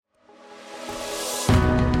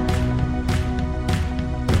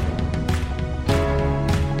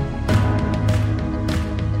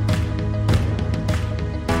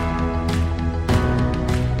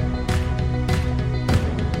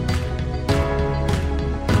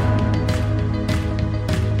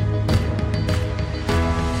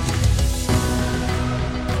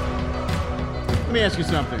me ask you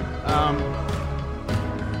something.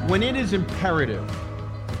 When it is imperative,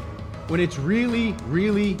 when it's really,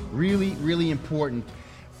 really, really, really important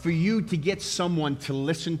for you to get someone to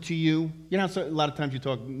listen to you, you know, so a lot of times you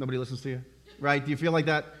talk, nobody listens to you, right? Do you feel like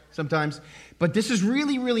that sometimes? But this is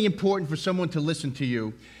really, really important for someone to listen to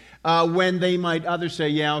you when they might others say,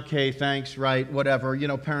 yeah, okay, thanks, right, whatever. You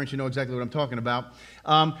know, parents, you know exactly what I'm talking about.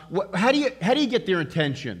 How do you get their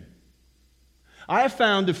attention? I have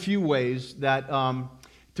found a few ways that,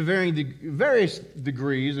 to various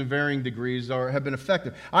degrees have been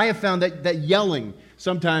effective. I have found that yelling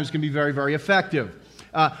sometimes can be very, very effective.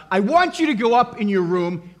 I want you to go up in your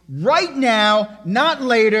room right now, not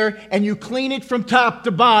later, and you clean it from top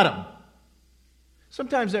to bottom.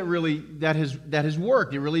 Sometimes that has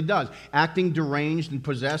worked. It really does. Acting deranged and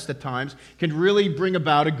possessed at times can really bring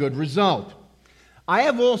about a good result. I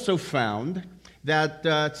have also found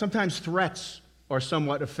that sometimes threats are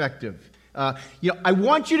somewhat effective. I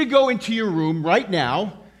want you to go into your room right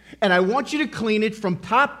now, and I want you to clean it from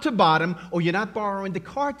top to bottom, or you're not borrowing the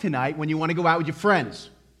car tonight when you want to go out with your friends.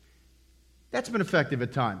 That's been effective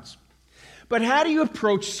at times. But how do you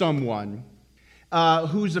approach someone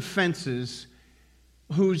whose offenses,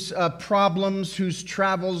 whose problems, whose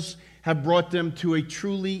travels have brought them to a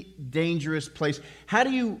truly dangerous place? How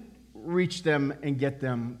do you reach them and get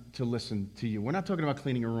them to listen to you? We're not talking about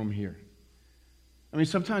cleaning a room here. I mean,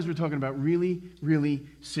 sometimes we're talking about really, really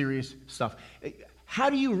serious stuff. How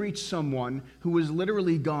do you reach someone who has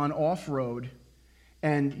literally gone off-road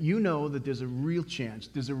and you know that there's a real chance,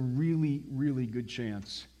 there's a really, really good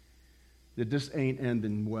chance that this ain't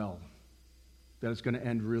ending well, that it's going to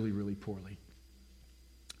end really, really poorly?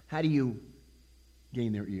 How do you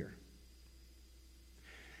gain their ear?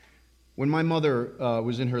 When my mother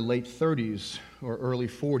was in her late 30s or early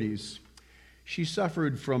 40s, she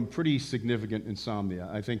suffered from pretty significant insomnia.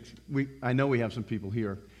 I know we have some people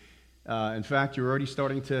here. In fact, you're already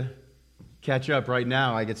starting to catch up right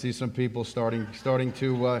now. I can see some people starting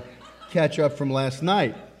to catch up from last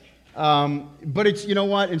night. But it's, you know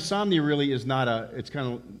what? Insomnia really is not it's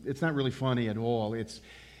not really funny at all.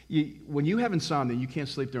 When you have insomnia, you can't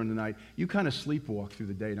sleep during the night. You kind of sleepwalk through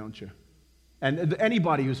the day, don't you? And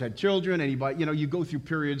anybody who's had children, you go through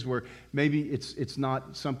periods where maybe it's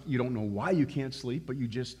not something, you don't know why you can't sleep, but you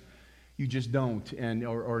just don't,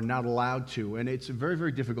 or not allowed to, and it's very,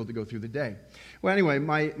 very difficult to go through the day. Well, anyway,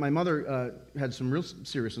 my mother had some real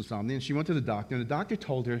serious insomnia, and she went to the doctor, and the doctor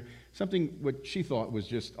told her something what she thought was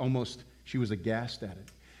just almost, she was aghast at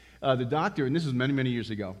it. The doctor, and this is many, many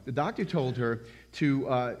years ago, the doctor told her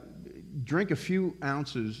to drink a few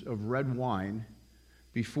ounces of red wine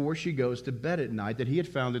before she goes to bed at night, that he had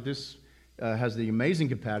found that this has the amazing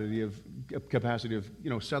capacity of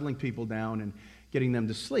settling people down and getting them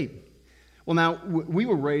to sleep. Well, now, we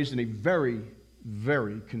were raised in a very,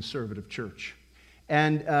 very conservative church.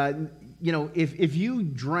 And, if you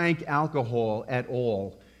drank alcohol at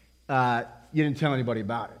all, you didn't tell anybody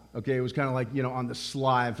about it, okay? It was kind of like, on the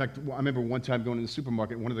sly. In fact, I remember one time going to the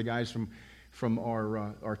supermarket, one of the guys from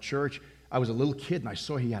our church, I was a little kid, and I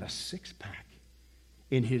saw he had a six-pack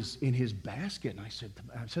in his basket, and I said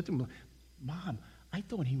to him, Mom, I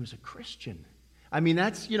thought he was a Christian. I mean,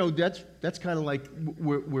 that's kind of like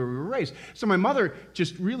where we were raised. So my mother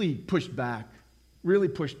just really pushed back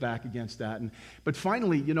against that. But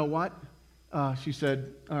finally, you know what? She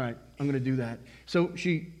said, all right, I'm going to do that. So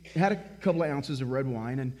she had a couple of ounces of red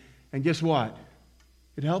wine, and guess what?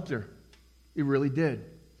 It helped her. It really did.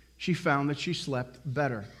 She found that she slept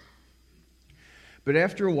better. But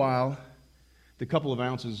after a while, the couple of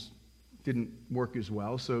ounces didn't work as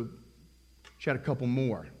well, so she had a couple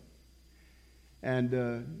more. And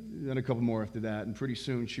then a couple more after that. And pretty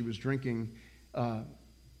soon she was drinking a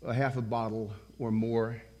half a bottle or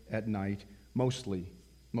more at night, mostly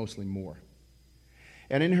more.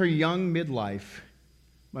 And in her young midlife,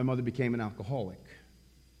 my mother became an alcoholic.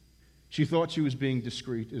 She thought she was being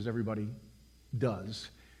discreet, as everybody does,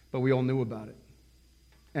 but we all knew about it.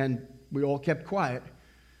 And we all kept quiet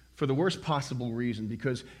for the worst possible reason,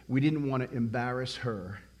 because we didn't want to embarrass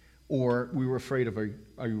her, or we were afraid of a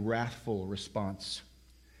wrathful response.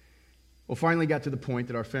 Well, finally got to the point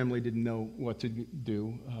that our family didn't know what to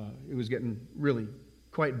do. It was getting really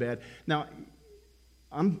quite bad. Now,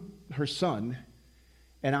 I'm her son,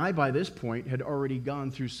 and I, by this point, had already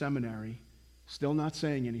gone through seminary, still not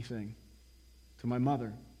saying anything to my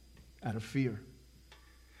mother out of fear.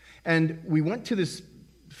 And we went to this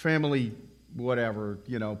family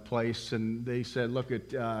place, and they said, look,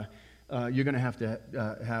 you're going to have to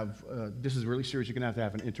have, this is really serious, you're going to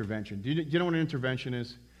have an intervention. Do you know what an intervention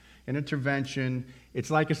is? An intervention,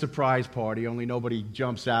 it's like a surprise party, only nobody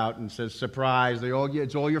jumps out and says, surprise.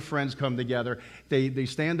 It's all your friends come together. They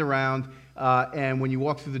stand around, and when you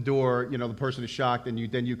walk through the door, the person is shocked,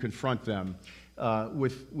 and then you confront them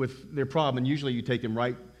with their problem. And usually you take them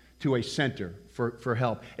right to a center for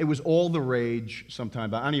help. It was all the rage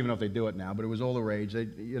sometime. I don't even know if they do it now, but it was all the rage. I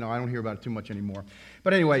don't hear about it too much anymore.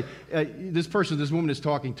 But anyway, this woman is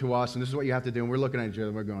talking to us, and this is what you have to do. And we're looking at each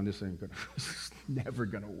other. We're going, this is never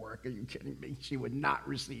going to work. Are you kidding me? She would not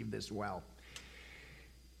receive this well.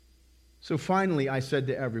 So finally, I said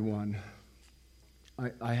to everyone,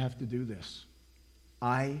 I have to do this.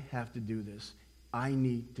 I have to do this. I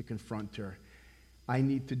need to confront her. I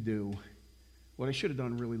need to do what I should have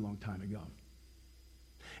done a really long time ago.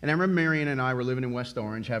 And I remember Marion and I were living in West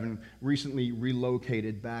Orange, having recently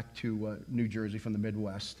relocated back to New Jersey from the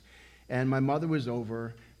Midwest. And my mother was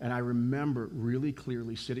over, and I remember really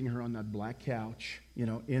clearly sitting her on that black couch,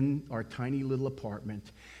 in our tiny little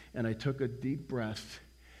apartment. And I took a deep breath,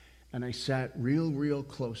 and I sat real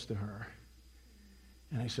close to her.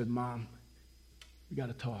 And I said, Mom, we got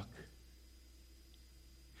to talk.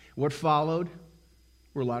 What followed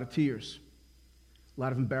were a lot of tears, a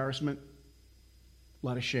lot of embarrassment, a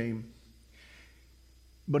lot of shame.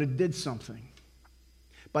 But it did something.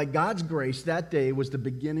 By God's grace, that day was the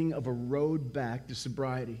beginning of a road back to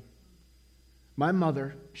sobriety. My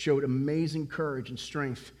mother showed amazing courage and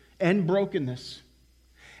strength and brokenness.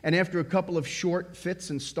 And after a couple of short fits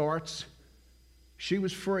and starts, she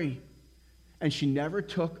was free. And she never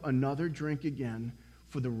took another drink again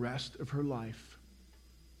for the rest of her life.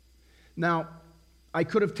 Now, I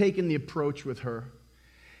could have taken the approach with her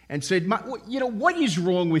and said, what is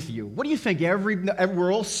wrong with you? What do you think?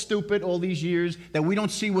 We're all stupid all these years that we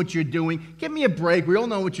don't see what you're doing. Give me a break. We all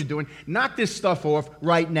know what you're doing. Knock this stuff off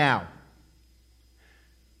right now.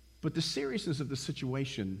 But the seriousness of the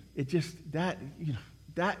situation, that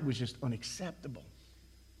was just unacceptable.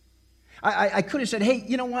 I could have said, hey,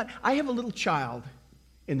 you know what? I have a little child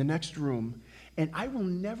in the next room, and I will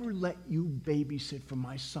never let you babysit for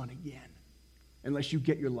my son again unless you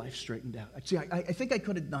get your life straightened out. See, I think I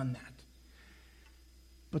could have done that.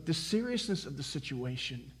 But the seriousness of the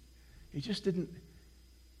situation, it just didn't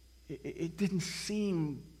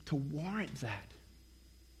seem to warrant that.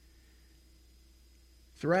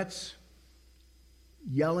 Threats,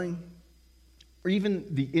 yelling, or even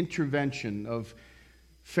the intervention of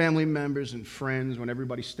family members and friends when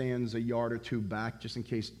everybody stands a yard or two back just in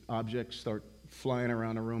case objects start flying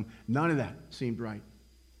around the room. None of that seemed right.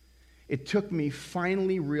 It took me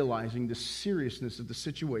finally realizing the seriousness of the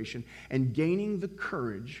situation and gaining the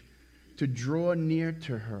courage to draw near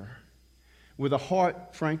to her with a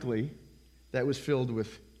heart, frankly, that was filled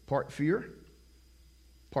with part fear,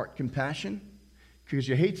 part compassion, because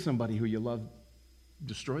you hate somebody who you love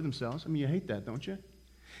destroy themselves. I mean, you hate that, don't you?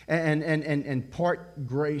 And part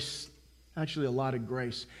grace, actually a lot of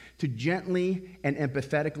grace, to gently and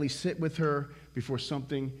empathetically sit with her before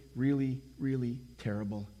something really, really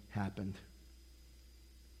terrible happened.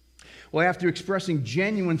 Well, after expressing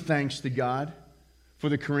genuine thanks to God for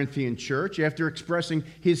the Corinthian church, after expressing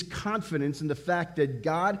his confidence in the fact that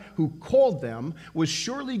God, who called them, was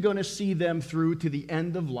surely going to see them through to the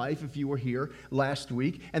end of life, if you were here last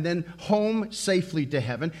week, and then home safely to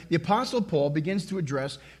heaven, the Apostle Paul begins to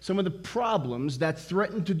address some of the problems that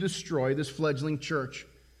threaten to destroy this fledgling church.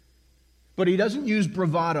 But he doesn't use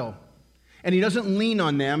bravado. And he doesn't lean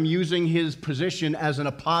on them using his position as an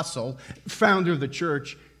apostle, founder of the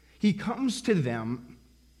church. He comes to them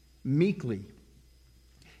meekly.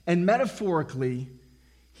 And metaphorically,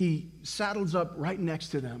 he saddles up right next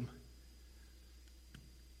to them.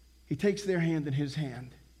 He takes their hand in his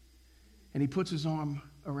hand, and he puts his arm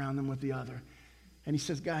around them with the other. And he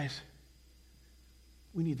says, guys,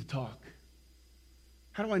 we need to talk.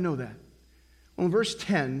 How do I know that? Well, in verse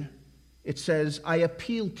 10, it says, I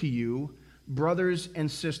appeal to you, brothers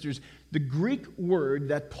and sisters. The Greek word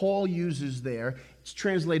that Paul uses there, it's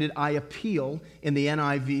translated I appeal in the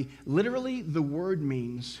NIV. Literally, the word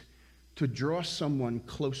means to draw someone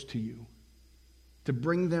close to you, to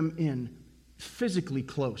bring them in physically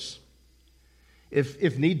close.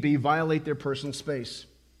 If need be, violate their personal space.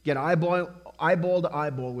 Get eyeball to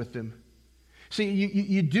eyeball with them. See,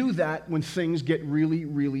 you do that when things get really,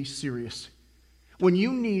 really serious. When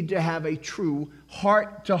you need to have a true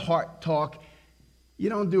heart-to-heart talk,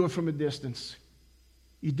 you don't do it from a distance.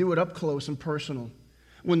 You do it up close and personal.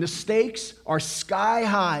 When the stakes are sky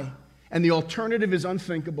high and the alternative is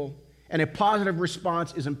unthinkable and a positive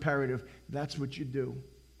response is imperative, that's what you do.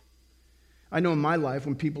 I know in my life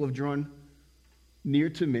when people have drawn near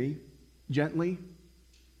to me, gently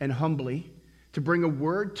and humbly, to bring a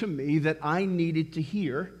word to me that I needed to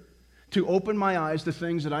hear, to open my eyes to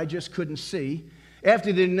things that I just couldn't see.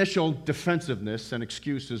 After the initial defensiveness and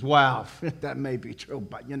excuses, wow, that may be true,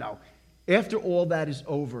 but after all that is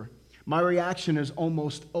over, my reaction has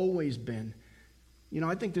almost always been,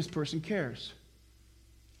 I think this person cares.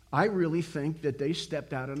 I really think that they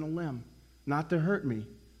stepped out on a limb, not to hurt me,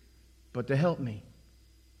 but to help me.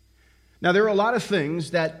 Now, there are a lot of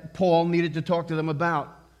things that Paul needed to talk to them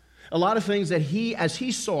about. A lot of things that he, as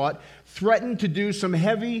he saw it, threatened to do some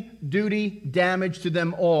heavy-duty damage to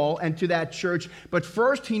them all and to that church. But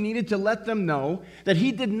first, he needed to let them know that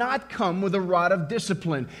he did not come with a rod of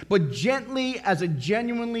discipline, but gently as a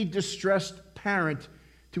genuinely distressed parent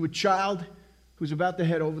to a child who's about to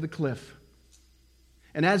head over the cliff.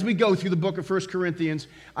 And as we go through the book of 1 Corinthians,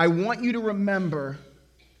 I want you to remember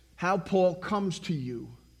how Paul comes to you,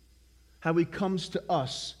 how he comes to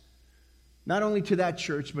us, not only to that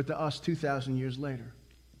church, but to us 2,000 years later.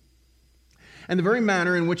 And the very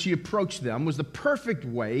manner in which he approached them was the perfect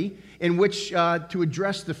way in which to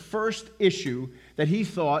address the first issue that he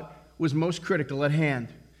thought was most critical at hand.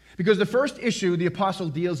 Because the first issue the apostle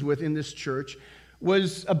deals with in this church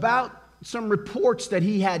was about some reports that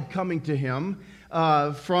he had coming to him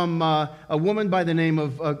from a woman by the name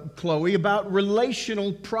of Chloe about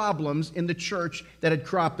relational problems in the church that had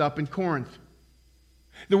cropped up in Corinth.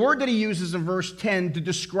 The word that he uses in verse 10 to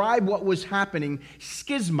describe what was happening,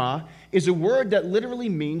 schisma, is a word that literally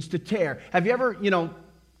means to tear. Have you ever,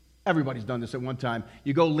 everybody's done this at one time.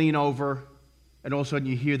 You go lean over, and all of a sudden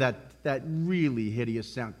you hear that really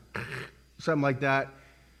hideous sound, something like that.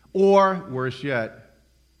 Or, worse yet,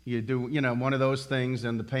 you do, one of those things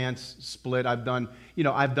and the pants split. I've done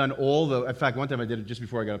all the, in fact, one time I did it just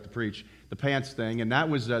before I got up to preach, the pants thing, and that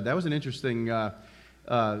was an interesting,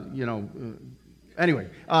 anyway,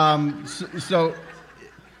 so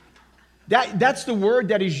that's the word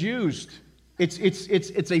that is used.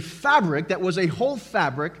 It's a fabric that was a whole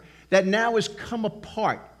fabric that now has come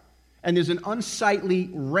apart, and there's an unsightly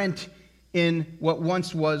rent in what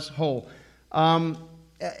once was whole.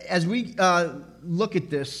 As we look at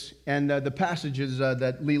this and the passages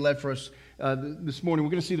that Lee led for us this morning,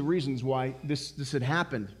 we're going to see the reasons why this had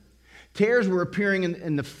happened. Tears were appearing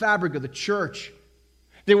in the fabric of the church.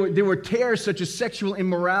 There were tears such as sexual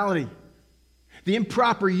immorality, the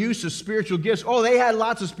improper use of spiritual gifts. Oh, they had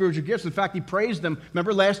lots of spiritual gifts. In fact, he praised them.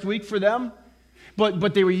 Remember last week for them?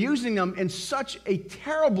 But they were using them in such a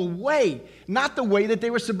terrible way, not the way that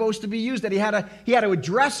they were supposed to be used, that he had to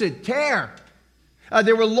address it. Tear.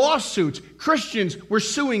 There were lawsuits. Christians were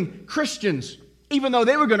suing Christians, even though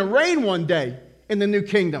they were going to reign one day in the new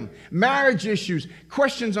kingdom. Marriage issues,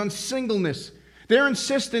 questions on singleness, their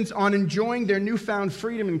insistence on enjoying their newfound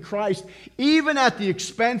freedom in Christ, even at the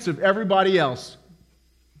expense of everybody else.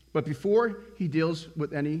 But before he deals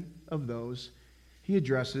with any of those, he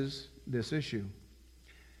addresses this issue.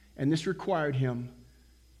 And this required him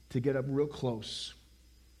to get up real close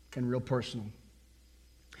and real personal.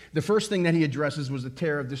 The first thing that he addresses was the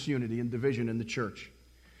tear of disunity and division in the church.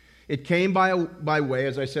 It came by way,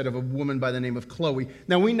 as I said, of a woman by the name of Chloe.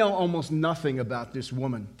 Now, we know almost nothing about this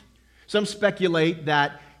woman. Some speculate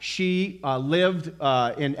that she lived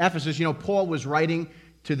in Ephesus. Paul was writing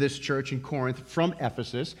to this church in Corinth from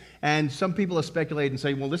Ephesus, and some people have speculated and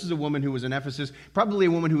say, well, this is a woman who was in Ephesus, probably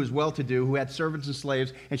a woman who was well-to-do, who had servants and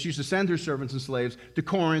slaves, and she used to send her servants and slaves to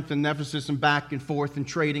Corinth and Ephesus and back and forth and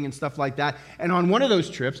trading and stuff like that. And on one of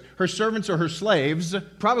those trips, her servants or her slaves,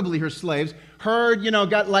 probably her slaves, heard,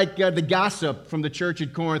 got the gossip from the church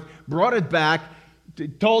at Corinth, brought it back,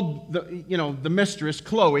 told the mistress,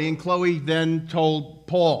 Chloe, and Chloe then told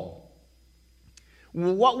Paul.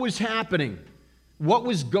 What was happening? What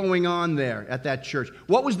was going on there at that church?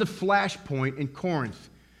 What was the flashpoint in Corinth?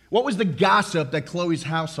 What was the gossip that Chloe's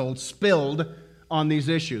household spilled on these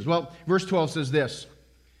issues? Well, verse 12 says this.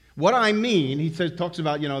 What I mean, he talks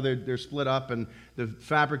about, they're split up and the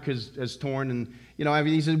fabric is torn. And,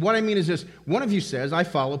 he says, what I mean is this. One of you says, I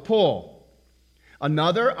follow Paul.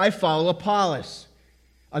 Another, I follow Apollos.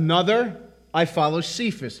 Another, I follow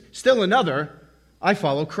Cephas. Still another, I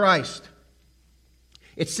follow Christ.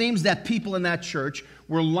 It seems that people in that church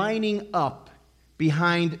were lining up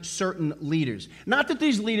behind certain leaders. Not that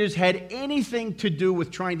these leaders had anything to do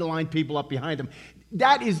with trying to line people up behind them.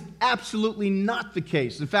 That is absolutely not the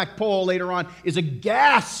case. In fact, Paul later on is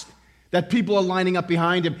aghast that people are lining up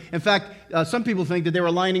behind him. In fact, some people think that they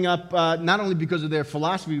were lining up not only because of their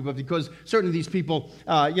philosophy, but because certain of these people,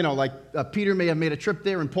 Peter may have made a trip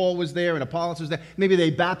there and Paul was there and Apollos was there. Maybe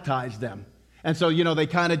they baptized them. And so, they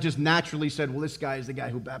kind of just naturally said, well, this guy is the guy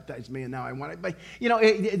who baptized me, and now I want it. But,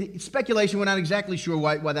 speculation, we're not exactly sure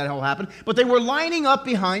why that all happened. But they were lining up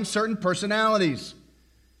behind certain personalities.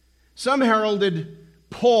 Some heralded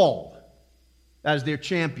Paul as their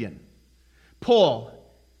champion. Paul,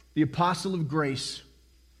 the apostle of grace.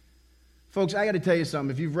 Folks, I got to tell you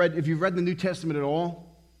something. If you've read the New Testament at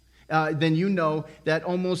all, then you know that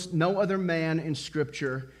almost no other man in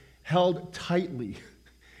Scripture held tightly,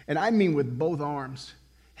 and I mean with both arms,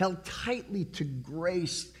 held tightly to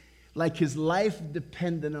grace like his life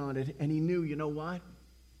depended on it. And he knew, you know what?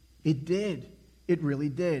 It did. It really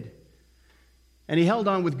did. And he held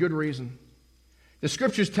on with good reason. The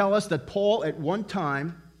Scriptures tell us that Paul at one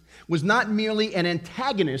time was not merely an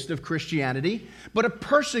antagonist of Christianity, but a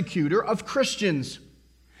persecutor of Christians.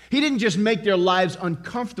 He didn't just make their lives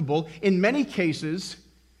uncomfortable. In many cases,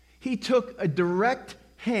 he took a direct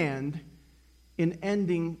hand in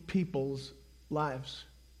ending people's lives.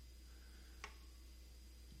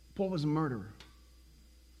 Paul was a murderer.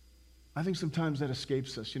 I think sometimes that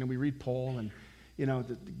escapes us. We read Paul and,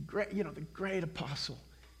 the great apostle.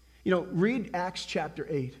 Read Acts chapter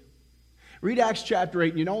 8. Read Acts chapter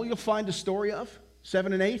 8. You know what you'll find the story of?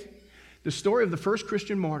 7 and 8? The story of the first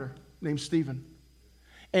Christian martyr named Stephen.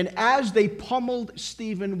 And as they pummeled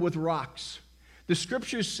Stephen with rocks, the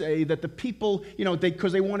Scriptures say that the people,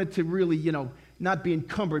 because they wanted to really, not be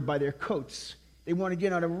encumbered by their coats. They wanted,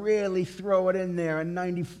 to really throw it in there, a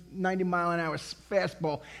 90 mile an hour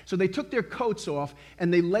fastball. So they took their coats off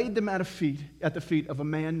and they laid them at the feet of a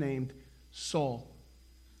man named Saul,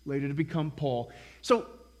 later to become Paul. So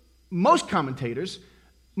most commentators,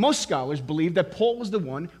 most scholars believe that Paul was the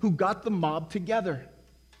one who got the mob together.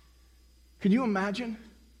 Can you imagine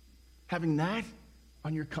having that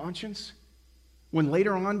on your conscience when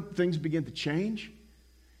later on things begin to change?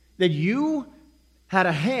 That you had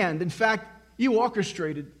a hand, in fact, you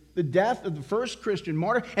orchestrated the death of the first Christian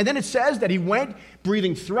martyr. And then it says that he went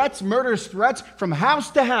breathing threats, murderous threats, from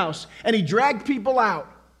house to house, and he dragged people out.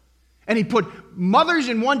 And he put mothers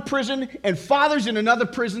in one prison and fathers in another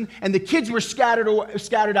prison, and the kids were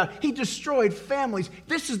scattered out. He destroyed families.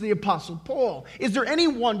 This is the Apostle Paul. Is there any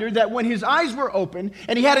wonder that when his eyes were open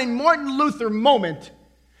and he had a Martin Luther moment,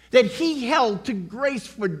 that he held to grace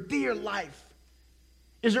for dear life?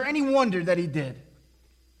 Is there any wonder that he did?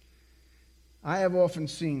 I have often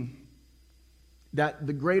seen that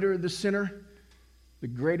the greater the sinner, the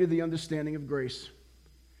greater the understanding of grace,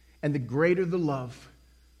 and the greater the love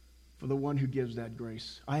for the one who gives that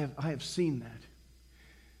grace. I have seen that.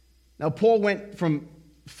 Now, Paul went from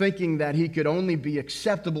thinking that he could only be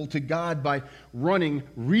acceptable to God by running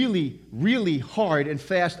really, really hard and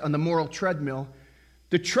fast on the moral treadmill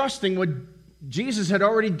to trusting what Jesus had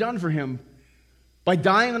already done for him by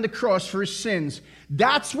dying on the cross for his sins.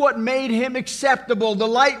 That's what made him acceptable. The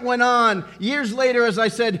light went on. Years later, as I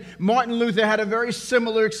said, Martin Luther had a very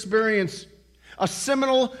similar experience. A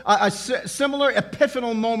similar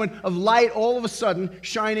epiphanal moment of light all of a sudden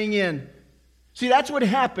shining in. See, that's what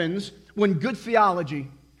happens when good theology,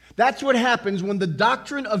 that's what happens when the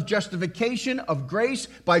doctrine of justification, of grace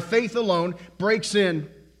by faith alone, breaks in.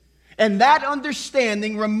 And that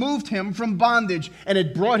understanding removed him from bondage, and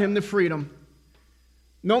it brought him to freedom.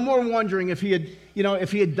 No more wondering if he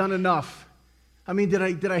had done enough. I mean,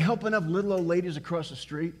 did I help enough little old ladies across the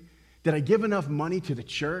street? Did I give enough money to the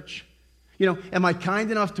church? Am I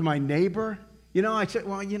kind enough to my neighbor? I said,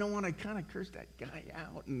 well, you know what? I kind of cursed that guy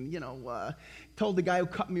out and, told the guy who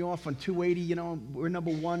cut me off on 280, we're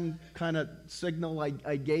number one kind of signal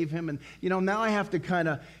I gave him. And, now I have to kind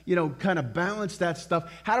of balance that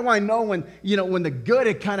stuff. How do I know when the good,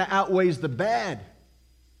 it kind of outweighs the bad?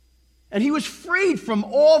 And he was freed from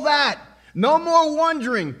all that. No more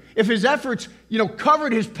wondering if his efforts,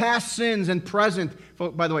 covered his past sins and present.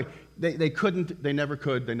 By the way, they couldn't, they never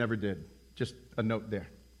could, they never did. Just a note there.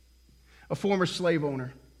 A former slave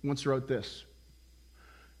owner once wrote this: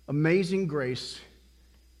 "Amazing grace,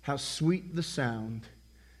 how sweet the sound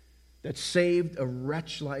that saved a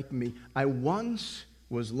wretch like me. I once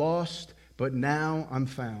was lost, but now I'm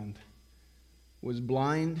found. Was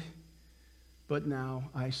blind, but now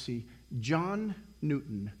I see." John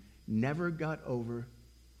Newton never got over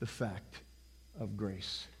the fact of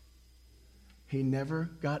grace. He never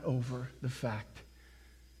got over the fact.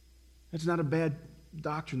 That's not a bad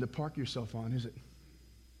doctrine to park yourself on, is it?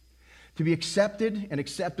 To be accepted and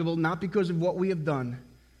acceptable not because of what we have done,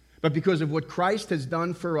 but because of what Christ has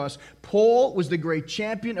done for us. Paul was the great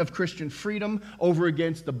champion of Christian freedom over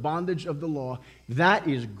against the bondage of the law. That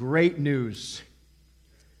is great news.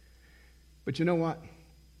 But you know what?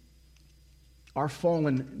 Our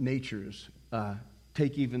fallen natures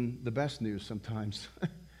take even the best news sometimes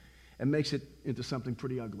and makes it into something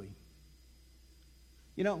pretty ugly.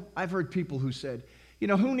 You know, I've heard people who said, you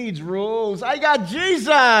know, who needs rules? I got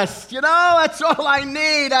Jesus. You know, that's all I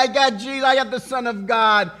need. I got Jesus. I got the Son of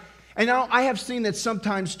God. And now I have seen that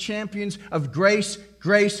sometimes champions of grace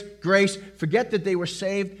forget that they were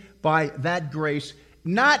saved by that grace,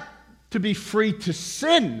 not to be free to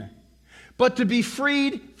sin, but to be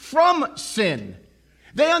freed from sin.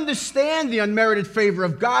 They understand the unmerited favor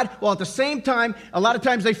of God, while at the same time, a lot of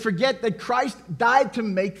times they forget that Christ died to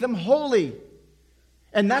make them holy.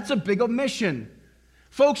 And that's a big omission.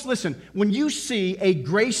 Folks, listen, when you see a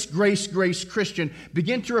grace Christian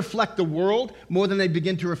begin to reflect the world more than they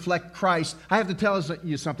begin to reflect Christ, I have to tell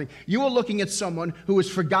you something. You are looking at someone who has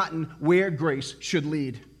forgotten where grace should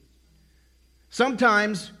lead.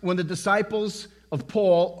 Sometimes when the disciples of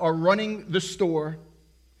Paul are running the store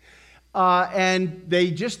and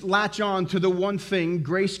they just latch on to the one thing,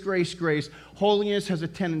 grace, holiness has a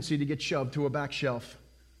tendency to get shoved to a back shelf.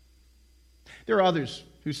 There are others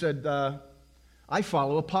who said, I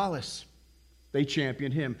follow Apollos. They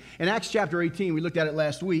championed him. In Acts chapter 18, we looked at it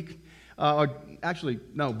last week,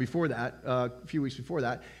 before that, a few weeks before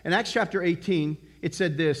that. In Acts chapter 18, it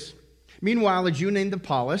said this, meanwhile, a Jew named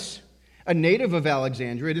Apollos, a native of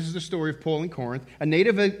Alexandria, this is the story of Paul in Corinth, a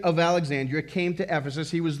native of Alexandria came to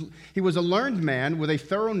Ephesus. He was a learned man with a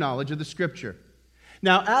thorough knowledge of the Scripture.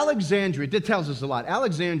 Now, Alexandria, that tells us a lot.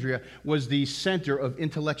 Alexandria was the center of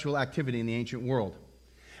intellectual activity in the ancient world.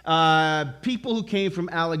 People who came from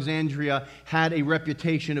Alexandria had a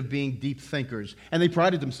reputation of being deep thinkers, and they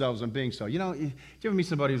prided themselves on being so. You know, do you ever meet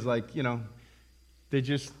somebody who's like, you know,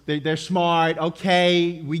 they're smart,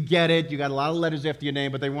 okay, we get it, you got a lot of letters after your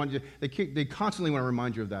name, but they constantly want to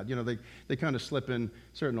remind you of that. You know, they kind of slip in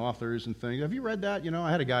certain authors and things. Have you read that? You know, I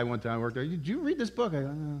had a guy one time work there. Did you read this book?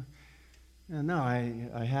 No,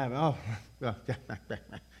 I haven't. Oh,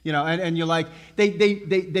 you know, and you're like,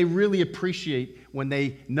 they really appreciate when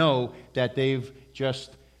they know that they've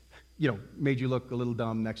just, you know, made you look a little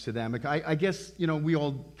dumb next to them. I guess, you know, we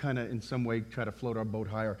all kind of in some way try to float our boat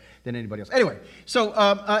higher than anybody else. Anyway, so,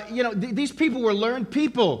 you know, these people were learned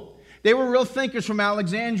people. They were real thinkers from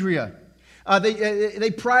Alexandria.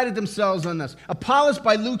 They prided themselves on this. Apollos,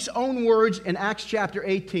 by Luke's own words in Acts chapter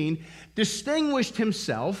 18, distinguished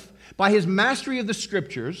himself by his mastery of the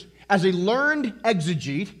Scriptures as a learned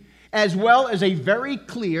exegete, as well as a very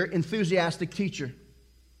clear, enthusiastic teacher.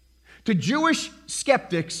 To Jewish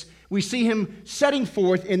skeptics, we see him setting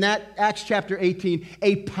forth in that Acts chapter 18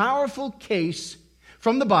 a powerful case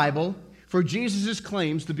from the Bible for Jesus'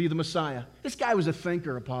 claims to be the Messiah. This guy was a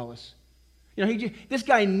thinker, Apollos. You know, this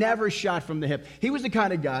guy never shot from the hip. He was the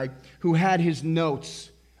kind of guy who had his notes.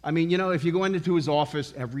 I mean, you know, if you go into his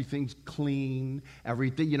office, everything's clean,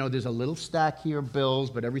 everything, you know, there's a little stack here of bills,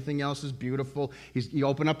 but everything else is beautiful. You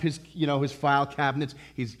open up his, you know, his file cabinets,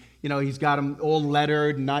 he's got them all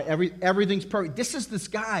lettered, and everything's perfect. This is this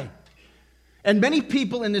guy. And many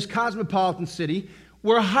people in this cosmopolitan city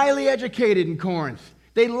were highly educated in Corinth.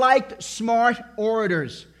 They liked smart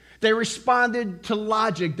orators. They responded to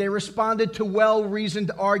logic. They responded to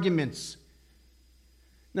well-reasoned arguments.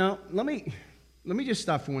 Now, let me just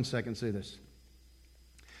stop for 1 second and say this.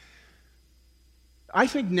 I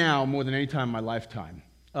think now, more than any time in my lifetime,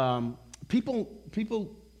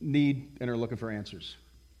 people need and are looking for answers.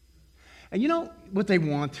 And you know what they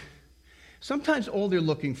want? Sometimes all they're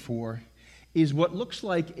looking for is what looks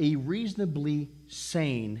like a reasonably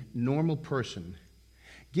sane, normal person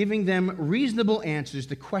giving them reasonable answers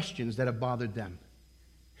to questions that have bothered them.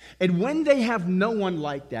 And when they have no one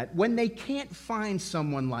like that, when they can't find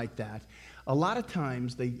someone like that, a lot of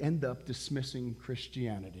times they end up dismissing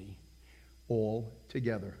Christianity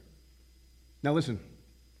altogether. Now listen,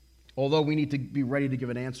 although we need to be ready to give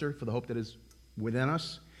an answer for the hope that is within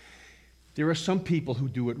us, there are some people who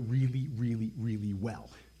do it really, really, really well.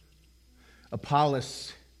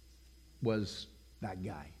 Apollos was that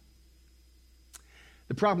guy.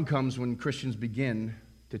 The problem comes when Christians begin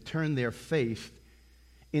to turn their faith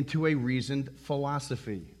into a reasoned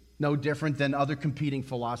philosophy. No different than other competing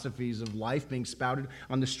philosophies of life being spouted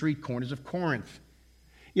on the street corners of Corinth.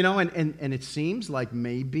 You know, and it seems like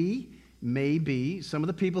maybe some of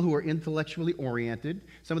the people who are intellectually oriented,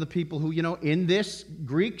 some of the people who, you know, in this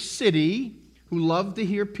Greek city, who love to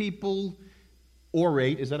hear people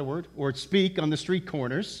orate, is that a word? Or speak on the street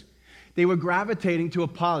corners, they were gravitating to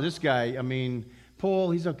Apollos. This guy, I mean,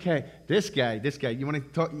 Paul, he's okay. This guy, you want to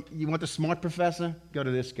talk, you want the smart professor? Go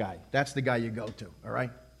to this guy. That's the guy you go to, all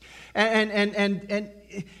right? And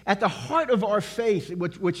at the heart of our faith,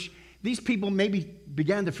 which these people maybe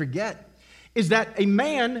began to forget, is that a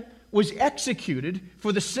man was executed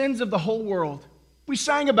for the sins of the whole world. We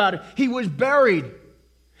sang about it. He was buried.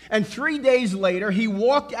 And 3 days later, he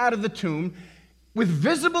walked out of the tomb with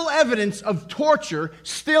visible evidence of torture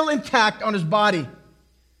still intact on his body.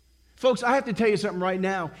 Folks, I have to tell you something right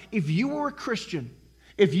now. If you were a Christian,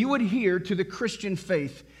 if you adhere to the Christian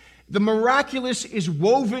faith, the miraculous is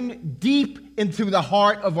woven deep into the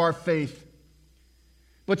heart of our faith.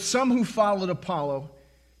 But some who followed Apollo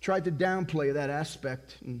tried to downplay that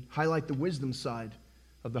aspect and highlight the wisdom side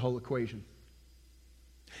of the whole equation.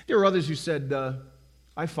 There are others who said,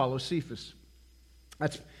 I follow Cephas.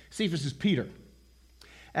 Cephas is Peter.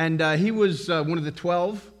 And he was one of the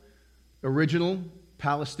 12 original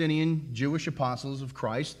Palestinian Jewish apostles of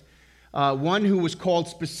Christ, one who was called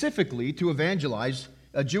specifically to evangelize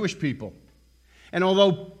Jewish people. And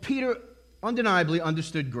although Peter undeniably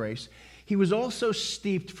understood grace, he was also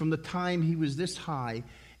steeped from the time he was this high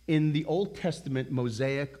in the Old Testament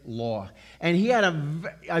Mosaic law. And he had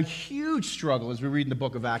a huge struggle, as we read in the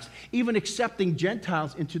book of Acts, even accepting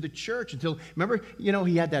Gentiles into the church until, remember,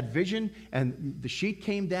 he had that vision and the sheet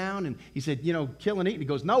came down and he said, kill and eat. And he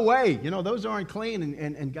goes, no way, those aren't clean.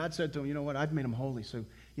 And God said to him, you know what, I've made them holy. So,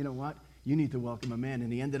 you know what, you need to welcome them in.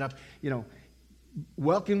 And he ended up,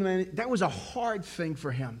 welcoming them in. That was a hard thing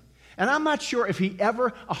for him. And I'm not sure if he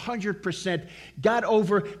ever 100% got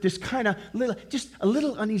over this kind of just a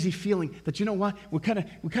little uneasy feeling that, you know what, we're kind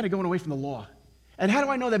of going away from the law. And how do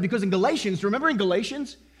I know that? Because in Galatians, remember in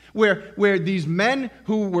Galatians, where these men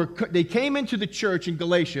they came into the church in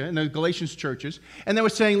Galatia, in the Galatians churches, and they were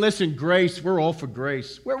saying, listen, grace, we're all for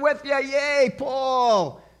grace. We're with you, yay,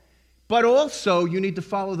 Paul. But also, you need to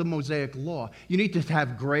follow the Mosaic law. You need to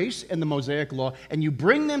have grace and the Mosaic law, and you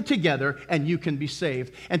bring them together, and you can be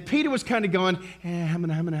saved. And Peter was kind of going,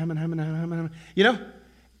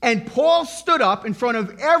 And Paul stood up in front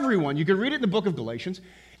of everyone. You can read it in the book of Galatians.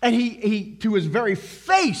 And he to his very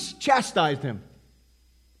face, chastised him.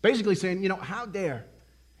 Basically saying, how dare.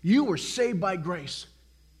 You were saved by grace.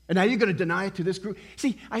 And now you're going to deny it to this group.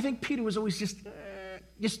 See, I think Peter was always just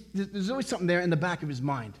there's always something there in the back of his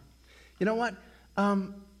mind. You know what?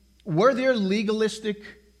 Were there legalistic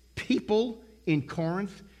people in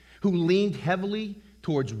Corinth who leaned heavily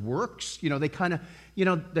towards works? They kind of,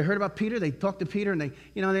 they heard about Peter, they talked to Peter, and they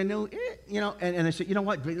knew, and they said, you know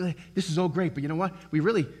what, this is all great, but you know what? We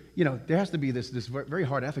really, there has to be this very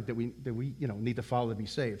hard ethic that we need to follow to be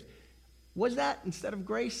saved. Was that instead of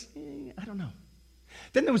grace? I don't know.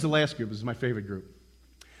 Then there was the last group. This is my favorite group.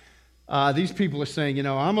 These people are saying,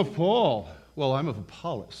 I'm of Paul. Well, I'm of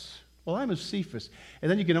Apollos. Well, I'm of Cephas. And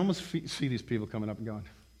then you can almost see these people coming up and going,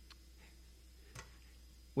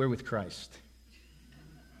 we're with Christ.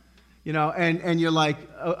 And you're like,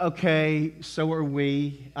 okay, so are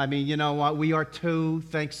we. I mean, you know what? We are too.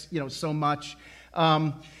 Thanks, so much.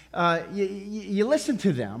 You listen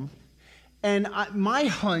to them, and my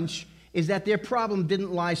hunch is that their problem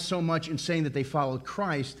didn't lie so much in saying that they followed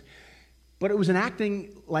Christ, but it was in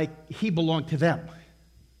acting like he belonged to them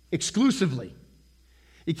exclusively.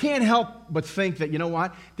 You can't help but think that,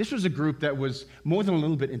 this was a group that was more than a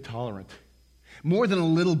little bit intolerant, more than a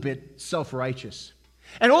little bit self-righteous.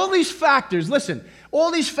 And all these factors, listen,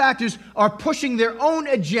 all these factors are pushing their own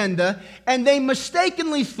agenda, and they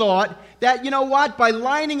mistakenly thought that, by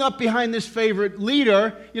lining up behind this favorite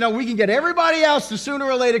leader, we can get everybody else to sooner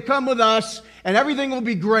or later come with us, and everything will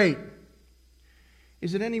be great.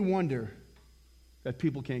 Is it any wonder that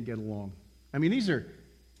people can't get along? I mean, these are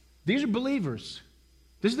believers.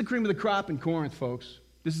 This is the cream of the crop in Corinth, folks.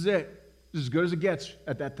 This is it. This is as good as it gets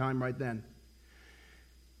at that time right then.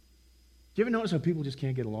 Do you ever notice how people just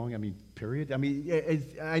can't get along? I mean, period. I mean,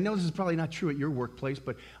 I know this is probably not true at your workplace,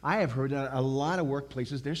 but I have heard that a lot of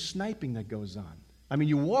workplaces, there's sniping that goes on. I mean,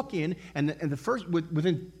 you walk in, and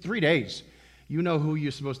within 3 days, you know who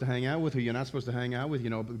you're supposed to hang out with, who you're not supposed to hang out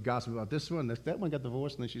with. Gossip about this one. That one got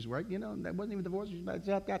divorced, and then she's right. That wasn't even divorced.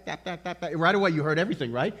 Right away, you heard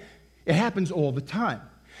everything, right? It happens all the time.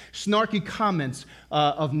 Snarky comments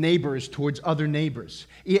of neighbors towards other neighbors.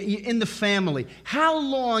 In the family. How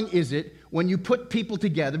long is it when you put people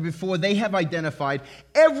together before they have identified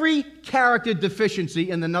every character deficiency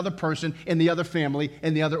in another person, in the other family,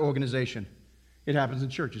 in the other organization? It happens in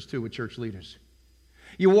churches too, with church leaders.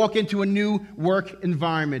 You walk into a new work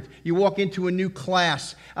environment. You walk into a new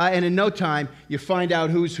class, and in no time, you find out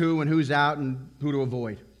who's who and who's out and who to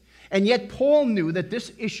avoid. And yet Paul knew that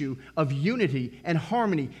this issue of unity and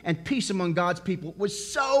harmony and peace among God's people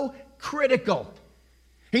was so critical.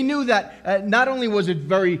 He knew that not only was it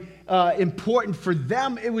very important for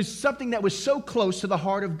them. It was something that was so close to the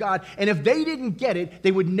heart of God. And if they didn't get it,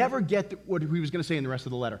 they would never get what he was going to say in the rest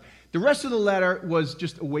of the letter. The rest of the letter was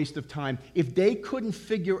just a waste of time if they couldn't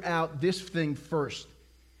figure out this thing first.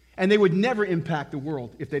 And they would never impact the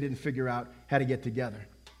world if they didn't figure out how to get together.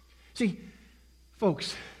 See,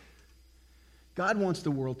 folks, God wants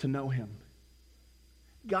the world to know him.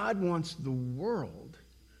 God wants the world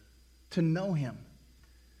to know him.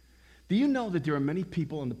 Do you know that there are many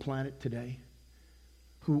people on the planet today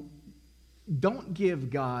who don't give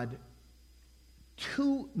God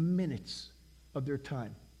 2 minutes of their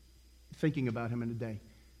time thinking about him in a day?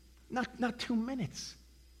 Not 2 minutes.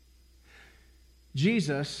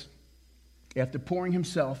 Jesus, after pouring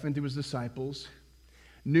himself into his disciples,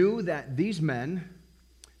 knew that these men,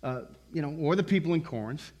 or the people in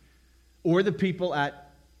Corinth, or the people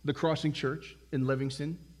at the Crossing Church in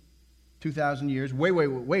Livingston, 2,000 years, way, way,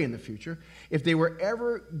 way in the future, if they were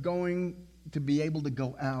ever going to be able to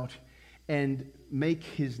go out and make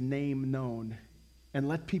his name known and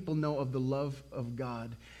let people know of the love of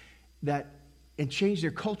God and change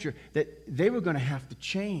their culture, that they were going to have to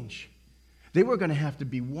change. They were going to have to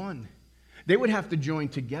be one. They would have to join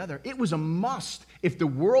together. It was a must if the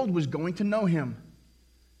world was going to know him.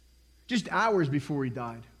 Just hours before he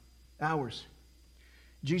died. Hours.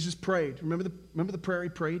 Jesus prayed. Remember the prayer he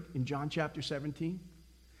prayed in John chapter 17?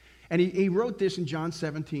 And he wrote this in John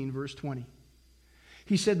 17, verse 20.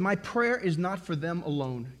 He said, "My prayer is not for them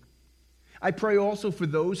alone. I pray also for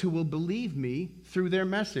those who will believe me through their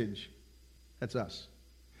message." That's us.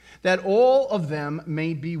 "That all of them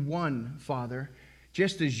may be one, Father,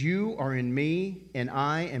 just as you are in me and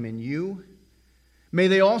I am in you. May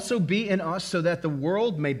they also be in us, so that the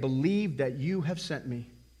world may believe that you have sent me.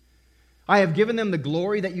 I have given them the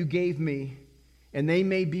glory that you gave me, and they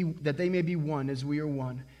may be one as we are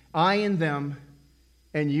one. I in them,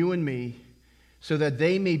 and you in me, so that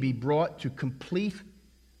they may be brought to complete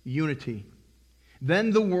unity.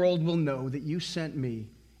 Then the world will know that you sent me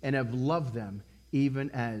and have loved them, even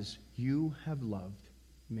as you have loved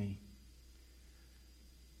me."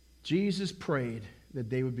 Jesus prayed that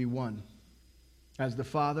they would be one, as the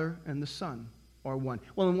Father and the Son are one.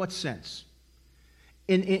 Well, in what sense?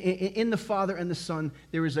 In the Father and the Son,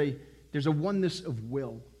 there's a oneness of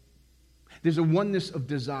will. There's a oneness of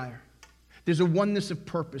desire. There's a oneness of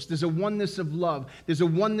purpose. There's a oneness of love. There's a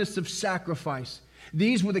oneness of sacrifice.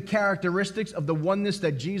 These were the characteristics of the oneness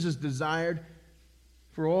that Jesus desired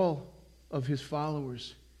for all of his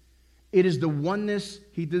followers. It is the oneness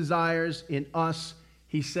he desires in us.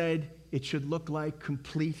 He said it should look like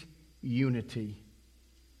complete unity.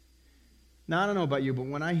 Now, I don't know about you, but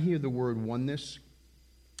when I hear the word oneness,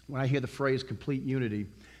 when I hear the phrase complete unity,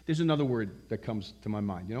 there's another word that comes to my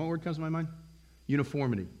mind. You know what word comes to my mind?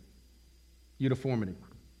 Uniformity. Uniformity.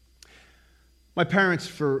 My parents,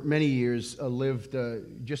 for many years, lived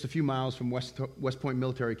just a few miles from West Point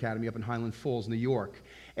Military Academy up in Highland Falls, New York.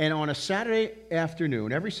 And on a Saturday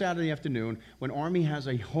afternoon, every Saturday afternoon, when Army has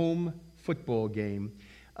a home football game,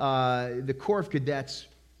 the Corps of Cadets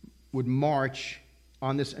would march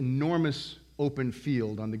on this enormous open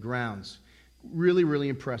field on the grounds. Really, really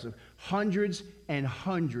impressive. Hundreds and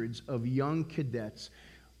hundreds of young cadets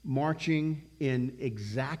marching in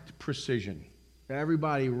exact precision.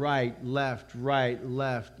 Everybody right, left,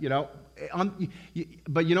 you know.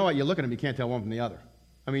 But you know what? You look at them, you can't tell one from the other.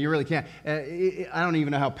 I mean, you really can't. I don't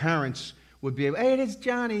even know how parents would be able, hey, it's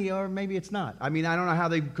Johnny, or maybe it's not. I mean, I don't know how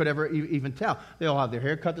they could ever even tell. They all have their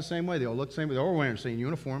hair cut the same way. They all look the same way. They're all wearing the same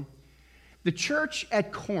uniform. The church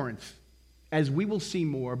at Corinth, as we will see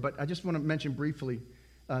more, but I just want to mention briefly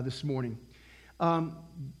this morning,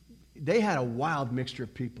 they had a wild mixture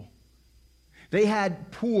of people. They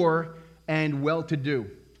had poor and well-to-do,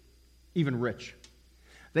 even rich.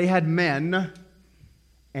 They had men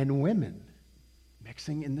and women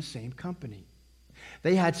mixing in the same company.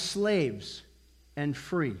 They had slaves and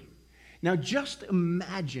free. Now, just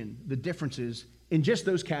imagine the differences in just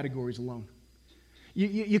those categories alone.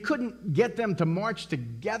 You couldn't get them to march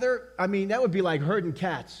together. I mean, that would be like herding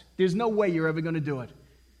cats. There's no way you're ever going to do it.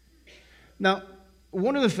 Now,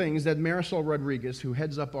 one of the things that Marisol Rodriguez, who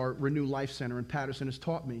heads up our Renew Life Center in Patterson, has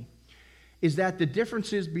taught me is that the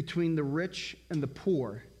differences between the rich and the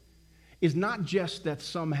poor is not just that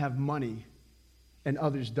some have money and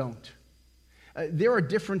others don't. There are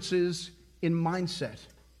differences in mindset.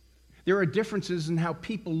 There are differences in how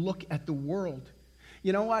people look at the world.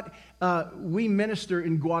 You know what? We minister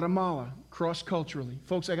in Guatemala cross-culturally.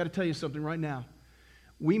 Folks, I got to tell you something right now.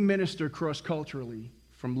 We minister cross-culturally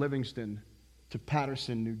from Livingston to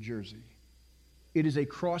Patterson, New Jersey. It is a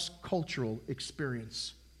cross-cultural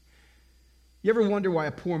experience. You ever wonder why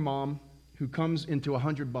a poor mom who comes into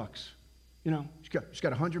 $100, she's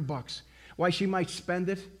got $100, why she might spend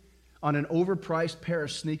it on an overpriced pair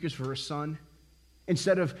of sneakers for her son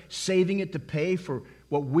instead of saving it to pay for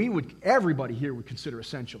what everybody here would consider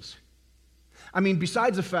essentials? I mean,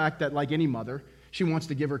 besides the fact that, like any mother, she wants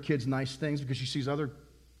to give her kids nice things because she sees other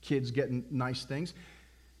kids getting nice things,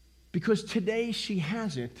 because today she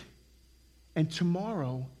has it, and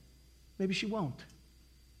tomorrow maybe she won't.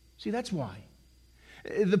 See, that's why.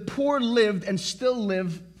 The poor lived and still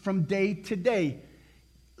live from day to day.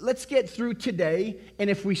 Let's get through today, and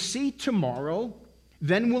if we see tomorrow,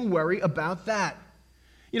 then we'll worry about that.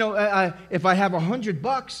 If I have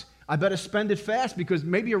 $100, I better spend it fast, because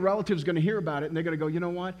maybe a relative's going to hear about it, and they're going to go, you know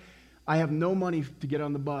what? I have no money to get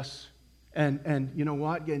on the bus. And you know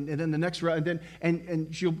what? And then the next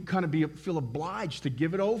and she'll kind of feel obliged to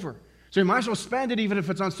give it over. So you might as well spend it, even if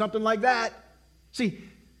it's on something like that. See,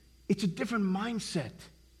 it's a different mindset.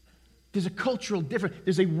 There's a cultural difference.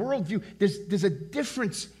 There's a worldview. There's a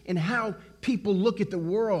difference in how people look at the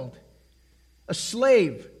world. A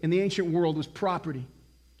slave in the ancient world was property,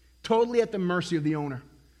 totally at the mercy of the owner.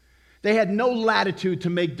 They had no latitude to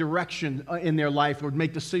make direction in their life or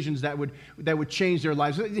make decisions that would change their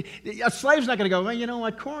lives. A slave's not going to go, well, you know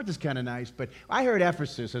what, Corinth is kind of nice, but I heard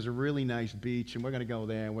Ephesus has a really nice beach, and we're going to go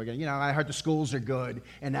there, and I heard the schools are good,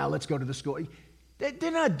 and now let's go to the school. They're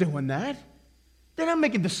not doing that. They're not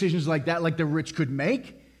making decisions like that, like the rich could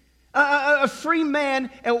make. A free man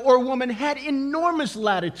or woman had enormous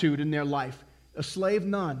latitude in their life. A slave,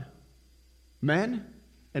 none. Men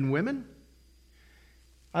and women.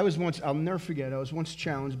 I'll never forget, I was once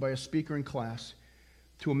challenged by a speaker in class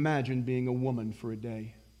to imagine being a woman for a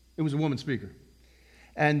day. It was a woman speaker.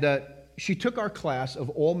 And she took our class of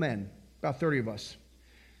all men, about 30 of us,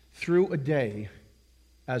 through a day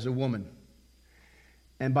as a woman.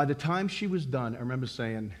 And by the time she was done, I remember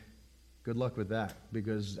saying, good luck with that,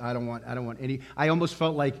 because I don't want any. I almost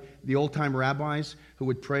felt like the old-time rabbis who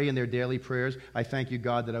would pray in their daily prayers, I thank you,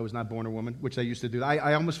 God, that I was not born a woman, which they used to do.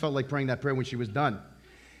 I almost felt like praying that prayer when she was done.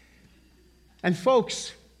 And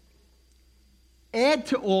folks, add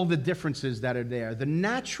to all the differences that are there the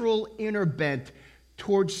natural inner bent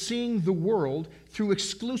towards seeing the world through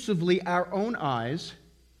exclusively our own eyes,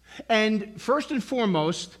 and first and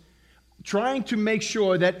foremost, trying to make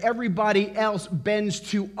sure that everybody else bends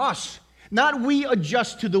to us. Not we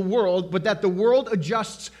adjust to the world, but that the world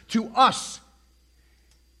adjusts to us.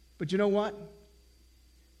 But you know what?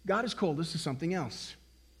 God has called us to something else.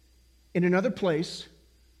 In another place,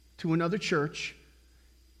 to another church,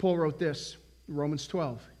 Paul wrote this, Romans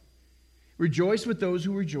 12. Rejoice with those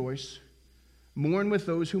who rejoice, mourn with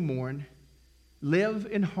those who mourn, live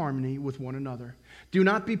in harmony with one another. Do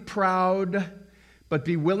not be proud, but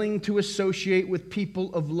be willing to associate with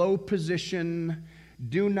people of low position.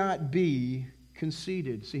 Do not be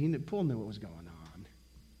conceited. See, Paul knew what was going on.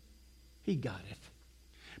 He got it.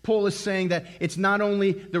 Paul is saying that it's not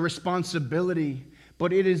only the responsibility,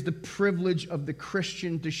 but it is the privilege of the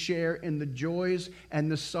Christian to share in the joys and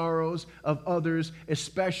the sorrows of others,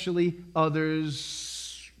 especially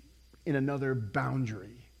others in another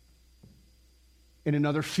boundary, in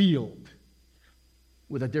another field,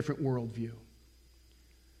 with a different worldview.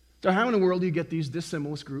 So how in the world do you get these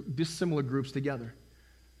dissimilar groups together?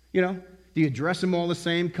 Do you dress them all the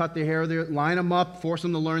same, cut their hair, line them up, force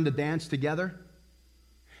them to learn to dance together?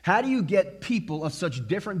 How do you get people of such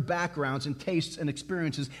different backgrounds and tastes and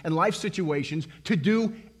experiences and life situations to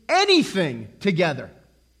do anything together?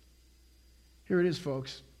 Here it is,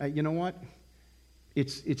 folks. You know what?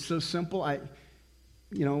 It's so simple. I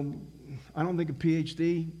don't think a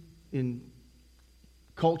PhD in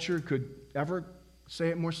culture could ever say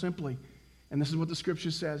it more simply. And this is what the scripture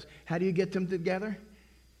says. How do you get them together?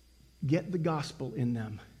 Get the gospel in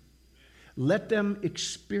them. Let them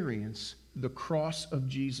experience the cross of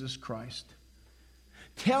Jesus Christ.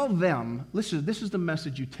 Tell them, listen, this is the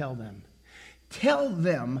message you tell them. Tell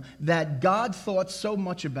them that God thought so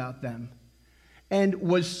much about them and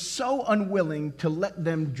was so unwilling to let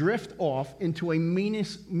them drift off into a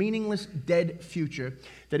meaningless, dead future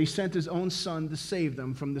that he sent his own son to save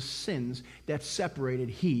them from the sins that separated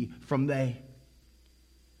he from they.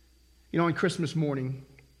 On Christmas morning,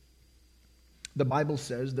 the Bible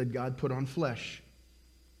says that God put on flesh.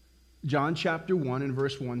 John chapter 1 and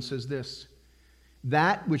verse 1 says this,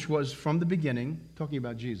 that which was from the beginning, talking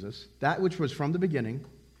about Jesus, that which was from the beginning,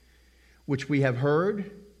 which we have heard,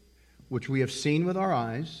 which we have seen with our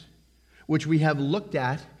eyes, which we have looked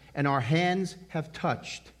at and our hands have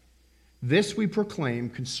touched, this we proclaim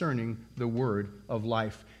concerning the word of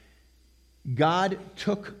life. God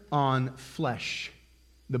took on flesh.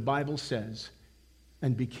 the Bible says,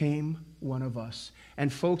 and became one of us.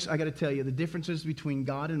 And folks, I got to tell you, the differences between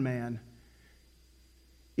God and man,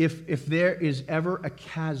 if there is ever a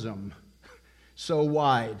chasm so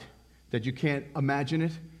wide that you can't imagine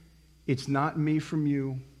it, it's not me from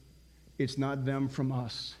you, it's not them from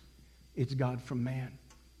us, it's God from man.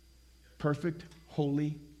 Perfect,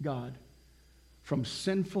 holy God from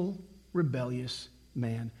sinful, rebellious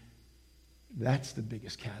man. That's the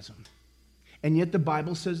biggest chasm. And yet the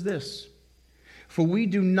Bible says this, for we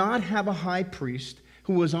do not have a high priest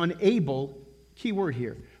who was unable, key word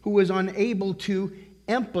here, who was unable to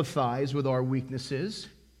empathize with our weaknesses,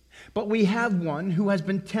 but we have one who has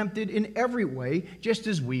been tempted in every way, just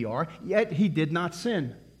as we are, yet he did not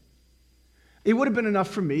sin. It would have been enough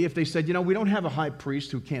for me if they said, we don't have a high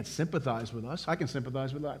priest who can't sympathize with us. I can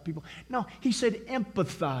sympathize with a lot of people. No, he said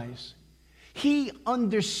empathize. He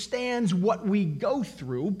understands what we go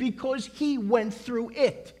through because he went through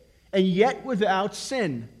it, and yet without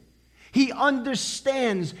sin. He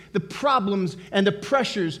understands the problems and the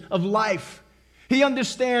pressures of life. He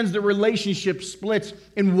understands the relationship splits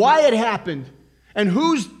and why it happened and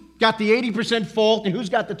who's got the 80% fault and who's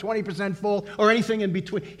got the 20% fault or anything in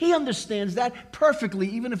between. He understands that perfectly,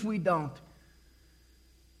 even if we don't.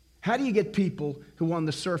 How do you get people who on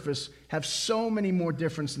the surface have so many more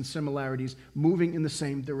differences and similarities moving in the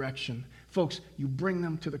same direction? Folks, you bring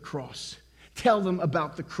them to the cross. Tell them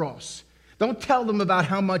about the cross. Don't tell them about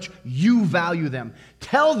how much you value them.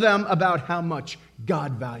 Tell them about how much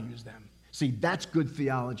God values them. See, that's good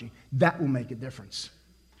theology. That will make a difference.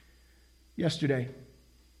 Yesterday,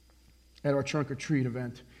 at our Trunk or Treat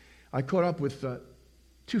event, I caught up with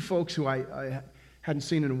two folks who I hadn't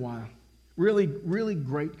seen in a while. Really, really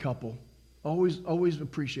great couple. Always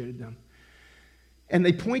appreciated them. And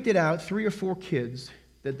they pointed out 3 or 4 kids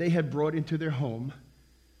that they had brought into their home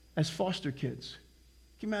as foster kids.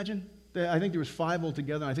 Can you imagine? I think there was 5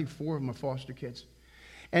 altogether, and I think 4 of them are foster kids.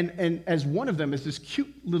 And as one of them is this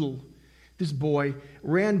cute this boy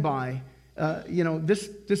ran by,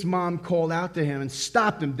 this mom called out to him and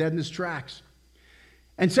stopped him dead in his tracks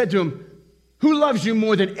and said to him, "Who loves you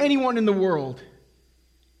more than anyone in the world?"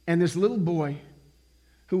 And this little boy,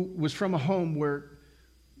 who was from a home where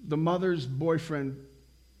the mother's boyfriend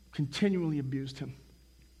continually abused him,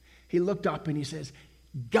 he looked up and he says,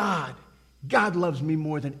 God loves me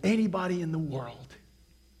more than anybody in the world.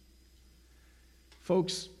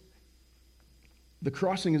 Folks, the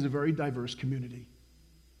Crossing is a very diverse community.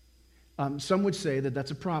 Some would say that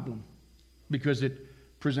that's a problem because it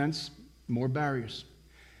presents more barriers.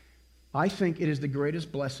 I think it is the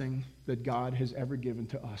greatest blessing that God has ever given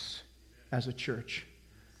to us as a church.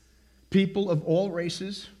 People of all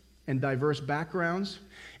races and diverse backgrounds.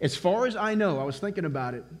 As far as I know, I was thinking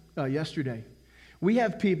about it yesterday, we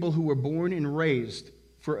have people who were born and raised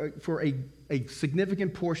for a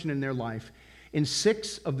significant portion in their life in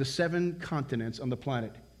 6 of the 7 continents on the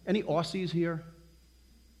planet. Any Aussies here?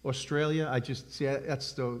 Australia?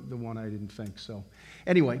 That's the one I didn't think. So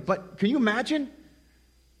anyway, but can you imagine?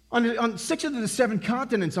 On 6 of the 7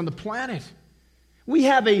 continents on the planet, we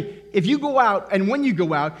have if you go out, and when you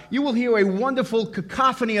go out, you will hear a wonderful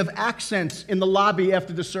cacophony of accents in the lobby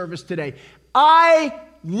after the service today. I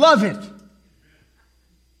love it.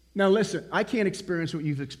 Now listen, I can't experience what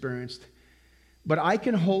you've experienced, but I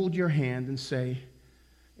can hold your hand and say,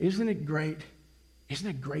 isn't it great? Isn't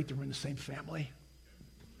it great that we're in the same family?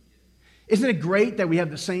 Isn't it great that we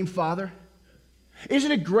have the same Father?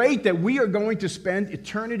 Isn't it great that we are going to spend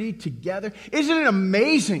eternity together? Isn't it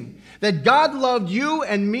amazing that God loved you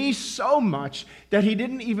and me so much that He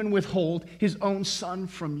didn't even withhold His own Son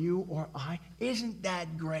from you or I? Isn't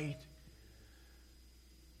that great?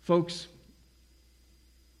 Folks,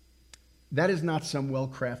 that is not some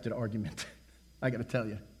well-crafted argument, I got to tell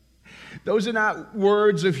you. Those are not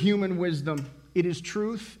words of human wisdom. It is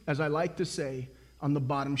truth, as I like to say, on the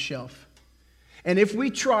bottom shelf. And if we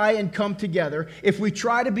try and come together, if we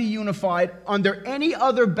try to be unified under any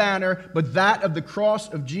other banner but that of the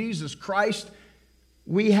cross of Jesus Christ,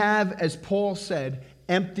 we have, as Paul said,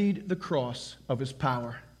 emptied the cross of His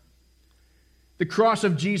power. The cross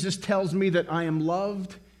of Jesus tells me that I am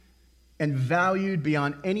loved and valued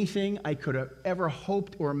beyond anything I could have ever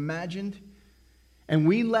hoped or imagined. And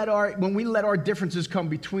when we let our differences come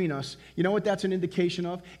between us, you know what that's an indication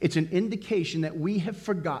of? It's an indication that we have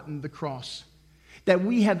forgotten the cross. That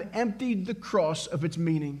we have emptied the cross of its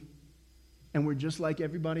meaning, and we're just like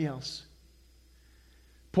everybody else.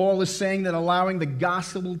 Paul is saying that allowing the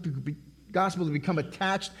gospel to become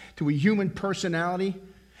attached to a human personality,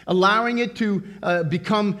 allowing it to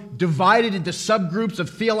become divided into subgroups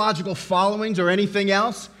of theological followings or anything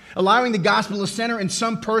else, Allowing the gospel to center in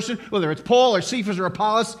some person, whether it's Paul or Cephas or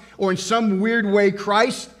Apollos, or in some weird way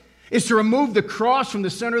Christ, is to remove the cross from the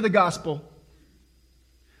center of the gospel.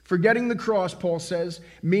 Forgetting the cross, Paul says,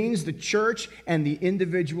 means the church and the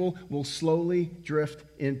individual will slowly drift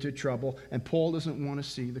into trouble. And Paul doesn't want to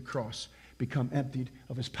see the cross become emptied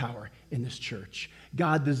of his power in this church.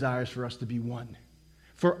 God desires for us to be one.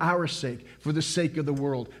 For our sake, for the sake of the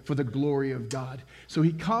world, for the glory of God. So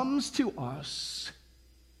he comes to us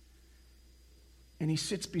and he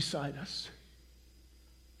sits beside us.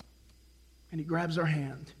 And he grabs our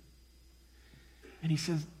hand. And he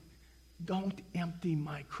says, don't empty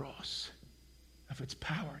my cross of its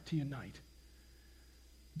power to unite.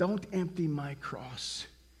 Don't empty my cross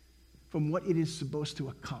from what it is supposed to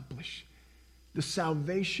accomplish. The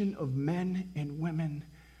salvation of men and women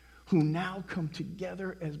who now come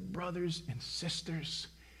together as brothers and sisters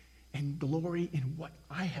and glory in what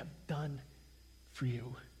I have done for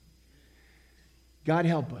you. God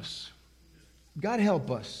help us. God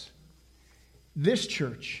help us. This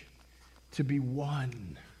church to be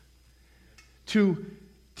one. To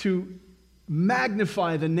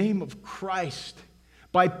magnify the name of Christ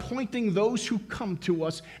by pointing those who come to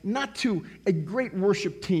us not to a great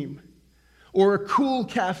worship team or a cool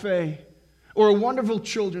cafe or a wonderful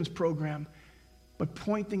children's program, but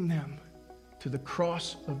pointing them to the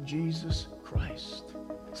cross of Jesus Christ.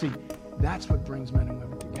 See, that's what brings men and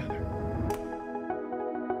women together.